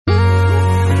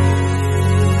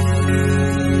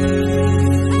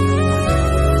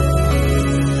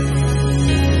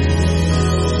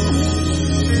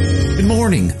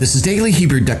This is Daily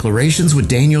Hebrew Declarations with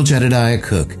Daniel Jedediah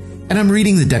Cook, and I'm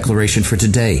reading the declaration for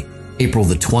today, April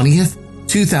the 20th,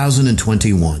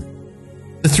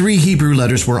 2021. The three Hebrew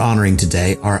letters we're honoring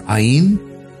today are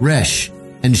Ayin, Resh,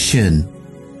 and Shin.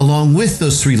 Along with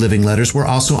those three living letters, we're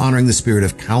also honoring the spirit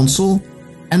of counsel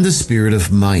and the spirit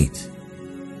of might.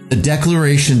 The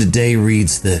declaration today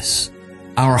reads this: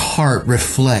 Our heart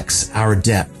reflects our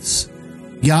depths.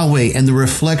 Yahweh, and the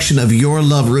reflection of your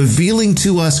love, revealing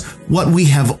to us what we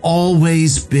have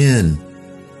always been.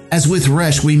 As with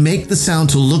Resh, we make the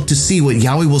sound to look to see what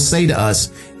Yahweh will say to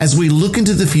us as we look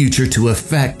into the future to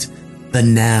affect the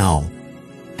now.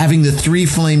 Having the three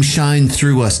flames shine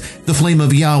through us, the flame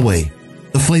of Yahweh,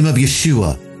 the flame of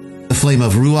Yeshua, the flame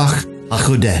of Ruach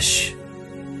HaKodesh.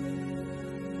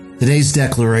 Today's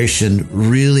declaration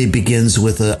really begins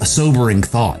with a sobering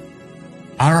thought.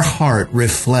 Our heart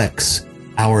reflects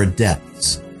our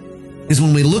depths. Because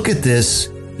when we look at this,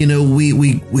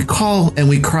 we call and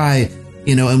we cry,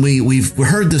 and we've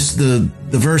heard this, the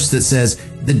verse that says,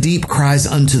 the deep cries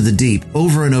unto the deep,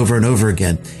 over and over and over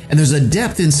again. And there's a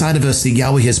depth inside of us that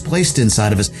Yahweh has placed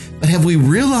inside of us. But have we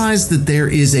realized that there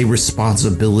is a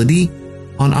responsibility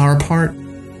on our part?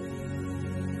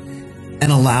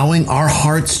 And allowing our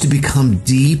hearts to become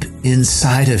deep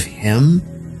inside of Him?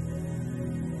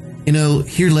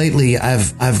 Here lately,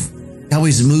 I've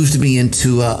Yahweh's moved me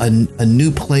into a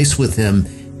new place with Him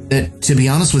that, to be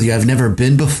honest with you, I've never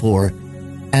been before.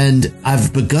 And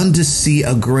I've begun to see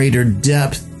a greater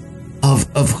depth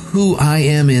of who I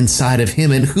am inside of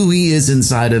Him and who He is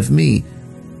inside of me.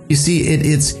 You see,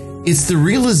 it's the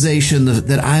realization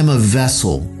that I'm a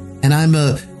vessel, and I'm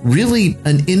really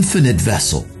an infinite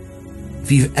vessel.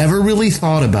 If you've ever really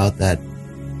thought about that,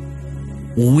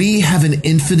 we have an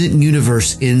infinite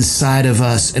universe inside of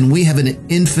us, and we have an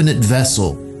infinite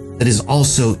vessel that is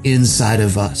also inside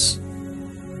of us.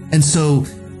 And so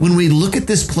when we look at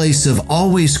this place of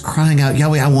always crying out,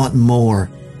 Yahweh, I want more.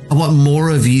 I want more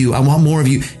of you. I want more of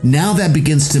you. Now that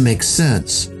begins to make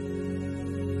sense.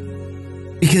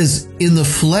 Because in the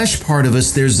flesh part of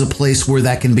us, there's a place where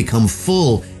that can become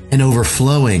full and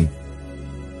overflowing.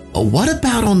 But what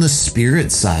about on the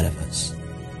spirit side of us?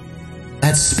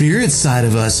 That spirit side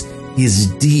of us is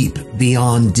deep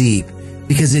beyond deep,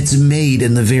 because it's made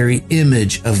in the very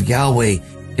image of Yahweh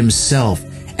Himself.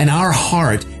 And our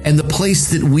heart and the place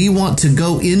that we want to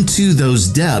go into those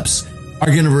depths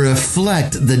are going to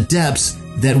reflect the depths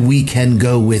that we can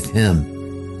go with Him.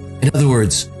 In other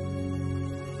words,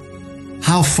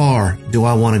 how far do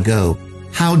I want to go?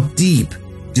 How deep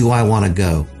do I want to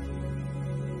go?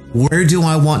 Where do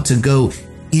I want to go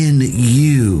in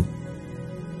you,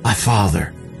 my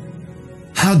Father?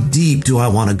 How deep do I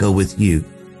want to go with you?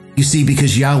 You see,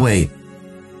 because Yahweh,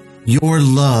 your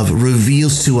love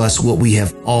reveals to us what we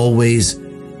have always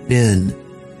been.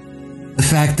 The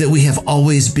fact that we have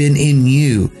always been in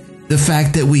you. The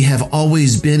fact that we have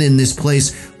always been in this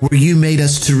place where you made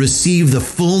us to receive the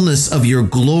fullness of your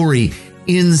glory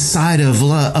inside of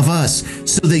us,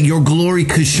 so that your glory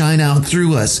could shine out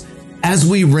through us. As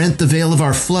we rent the veil of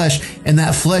our flesh, and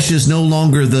that flesh is no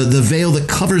longer the veil that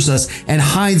covers us and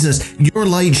hides us, your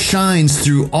light shines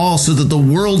through all so that the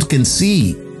world can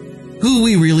see who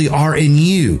we really are in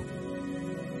you.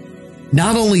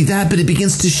 Not only that, but it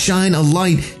begins to shine a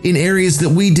light in areas that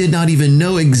we did not even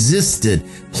know existed,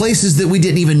 places that we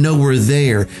didn't even know were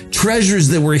there, treasures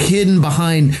that were hidden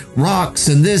behind rocks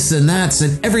and this and that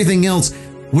and everything else,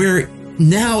 where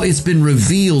now it's been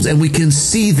revealed and we can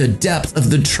see the depth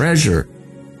of the treasure.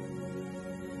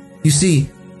 You see,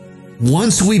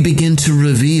 once we begin to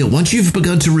reveal, once you've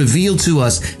begun to reveal to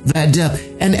us that depth,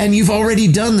 and you've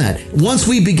already done that, once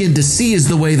we begin to see is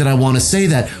the way that I want to say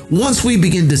that, once we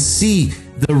begin to see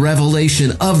the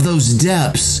revelation of those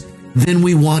depths, then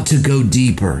we want to go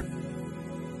deeper.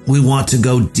 We want to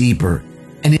go deeper.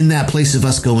 And in that place of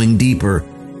us going deeper,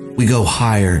 we go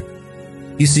higher.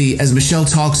 You see, as Michelle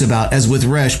talks about, as with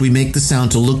Resh, we make the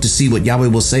sound to look to see what Yahweh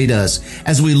will say to us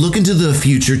as we look into the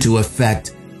future to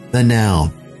affect the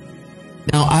now.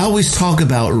 Now, I always talk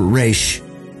about Resh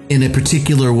in a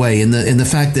particular way, in the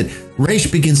fact that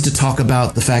Resh begins to talk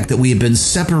about the fact that we have been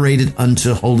separated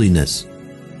unto holiness.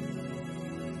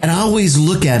 And I always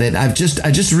look at it, I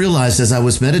just realized as I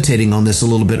was meditating on this a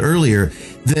little bit earlier,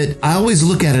 that I always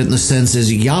look at it in the sense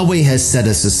as Yahweh has set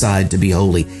us aside to be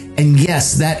holy. And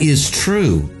yes, that is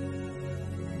true.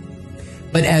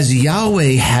 But as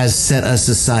Yahweh has set us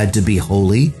aside to be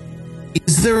holy,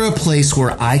 is there a place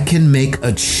where I can make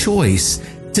a choice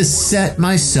to set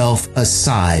myself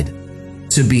aside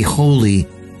to be holy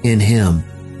in Him?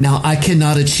 Now, I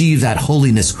cannot achieve that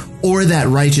holiness or that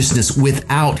righteousness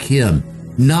without Him.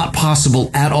 Not possible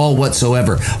at all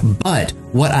whatsoever. But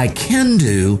what I can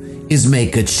do is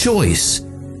make a choice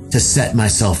to set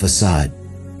myself aside.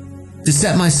 To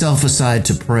set myself aside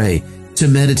to pray, to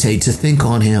meditate, to think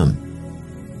on Him.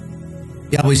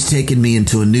 Yahweh's taken me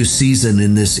into a new season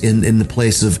in the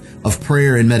place of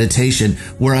prayer and meditation,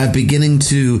 where I'm beginning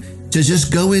to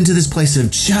just go into this place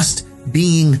of just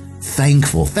being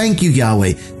thankful. Thank you,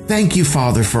 Yahweh. Thank you,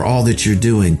 Father, for all that you're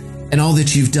doing and all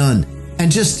that you've done.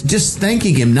 And just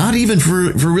thanking Him, not even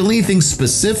for really anything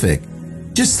specific,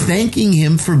 just thanking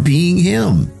Him for being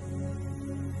Him.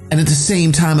 And at the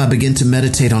same time, I begin to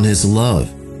meditate on His love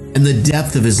and the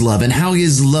depth of His love and how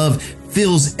His love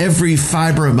fills every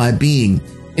fiber of my being.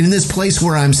 And in this place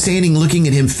where I'm standing looking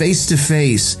at Him face to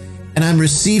face, and I'm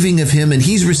receiving of Him and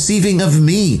He's receiving of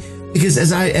me, because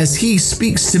as He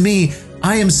speaks to me,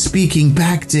 I am speaking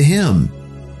back to Him.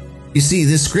 You see,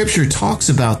 this scripture talks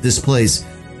about this place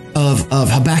of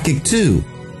Habakkuk 2.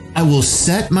 I will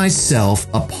set myself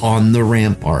upon the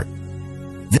rampart.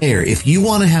 There, if you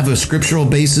want to have a scriptural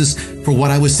basis for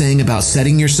what I was saying about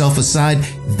setting yourself aside,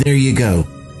 there you go.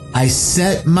 I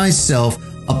set myself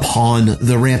upon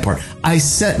the rampart. I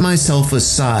set myself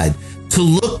aside to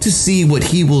look to see what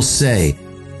He will say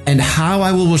and how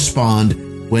I will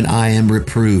respond when I am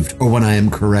reproved or when I am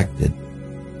corrected.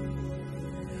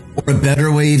 Or a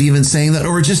better way of even saying that,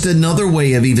 or just another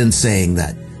way of even saying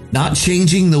that. Not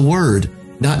changing the word,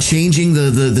 not changing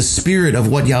the spirit of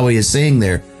what Yahweh is saying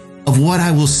there, of what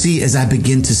I will see as I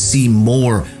begin to see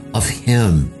more of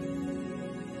Him.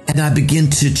 And I begin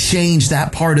to change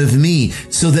that part of me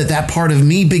so that that part of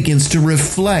me begins to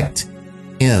reflect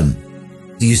Him.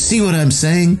 Do you see what I'm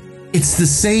saying? It's the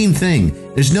same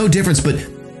thing. There's no difference, but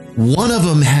one of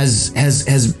them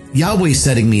has Yahweh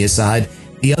setting me aside.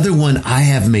 The other one, I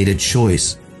have made a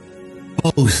choice.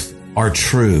 Both are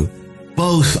true.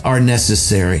 Both are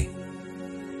necessary.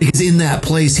 Because in that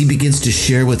place, He begins to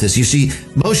share with us. You see,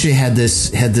 Moshe had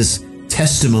this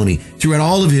testimony throughout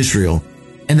all of Israel.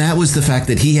 And that was the fact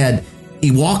that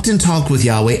he walked and talked with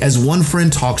Yahweh as one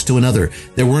friend talks to another.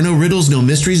 There were no riddles, no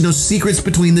mysteries, no secrets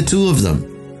between the two of them.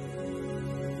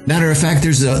 Matter of fact,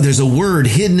 there's a word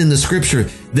hidden in the scripture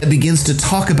that begins to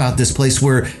talk about this place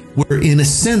where in a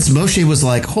sense, Moshe was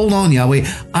like, hold on, Yahweh,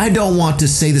 I don't want to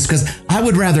say this because I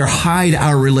would rather hide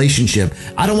our relationship.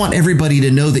 I don't want everybody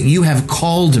to know that you have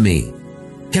called me.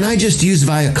 Can I just use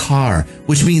vayikar,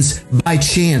 which means by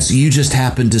chance you just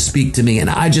happened to speak to me and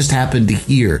I just happened to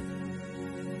hear?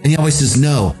 And Yahweh says,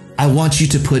 no, I want you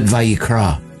to put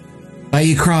vayikra.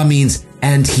 Vayikra means,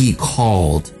 and He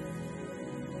called.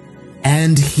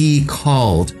 And He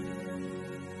called.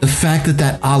 The fact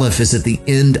that aleph is at the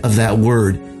end of that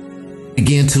word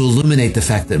began to illuminate the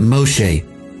fact that Moshe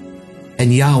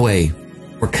and Yahweh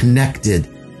were connected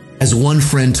as one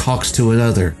friend talks to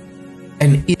another.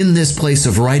 And in this place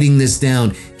of writing this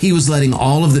down, He was letting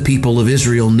all of the people of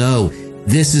Israel know,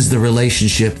 this is the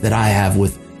relationship that I have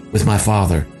with my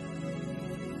Father.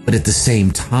 But at the same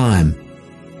time,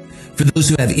 for those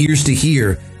who have ears to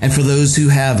hear and for those who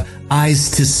have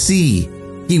eyes to see,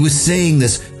 He was saying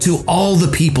this to all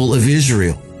the people of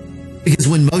Israel. Because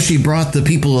when Moshe brought the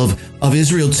people of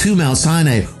Israel to Mount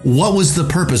Sinai, what was the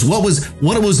purpose? What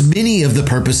was many of the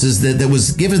purposes that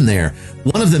was given there?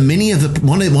 One of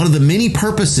the many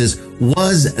purposes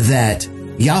was that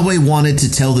Yahweh wanted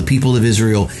to tell the people of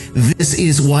Israel, this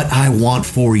is what I want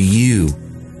for you.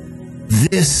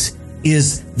 This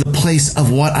is the place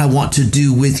of what I want to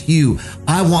do with you.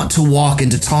 I want to walk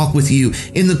and to talk with you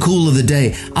in the cool of the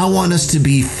day. I want us to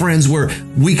be friends where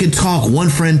we can talk one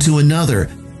friend to another.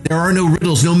 There are no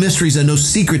riddles, no mysteries, and no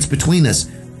secrets between us.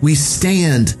 We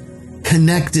stand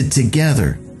connected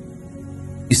together.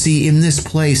 You see, in this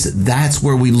place, that's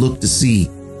where we look to see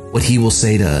what He will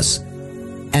say to us.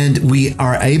 And we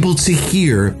are able to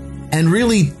hear and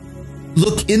really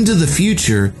look into the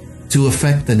future to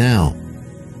affect the now.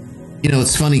 You know,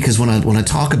 it's funny because when I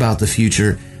talk about the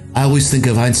future, I always think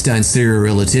of Einstein's theory of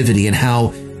relativity and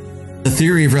how the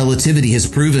theory of relativity has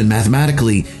proven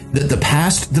mathematically that the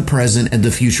past, the present, and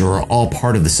the future are all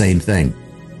part of the same thing.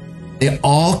 They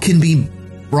all can be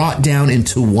brought down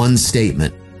into one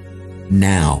statement.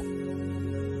 Now.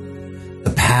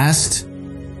 The past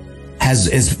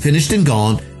is finished and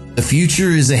gone. The future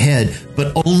is ahead,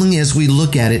 but only as we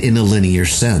look at it in a linear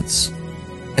sense.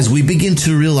 As we begin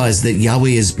to realize that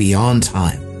Yahweh is beyond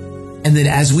time, and that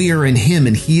as we are in Him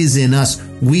and He is in us,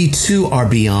 we too are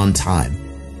beyond time.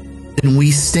 Then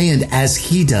we stand as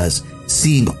He does,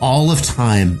 seeing all of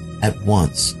time at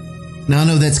once. Now I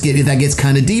know that gets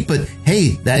kind of deep, but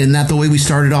hey, isn't that the way we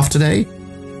started off today?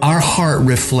 Our heart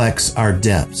reflects our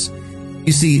depths.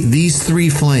 You see, these three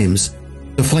flames,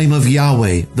 the The flame of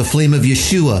Yahweh, the flame of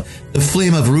Yeshua, the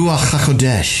flame of Ruach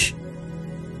HaKodesh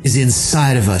is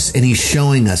inside of us, and he's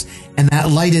showing us. And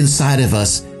that light inside of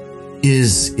us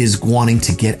is wanting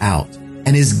to get out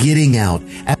and is getting out.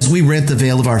 As we rent the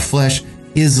veil of our flesh,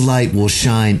 his light will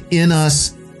shine in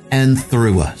us and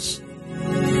through us.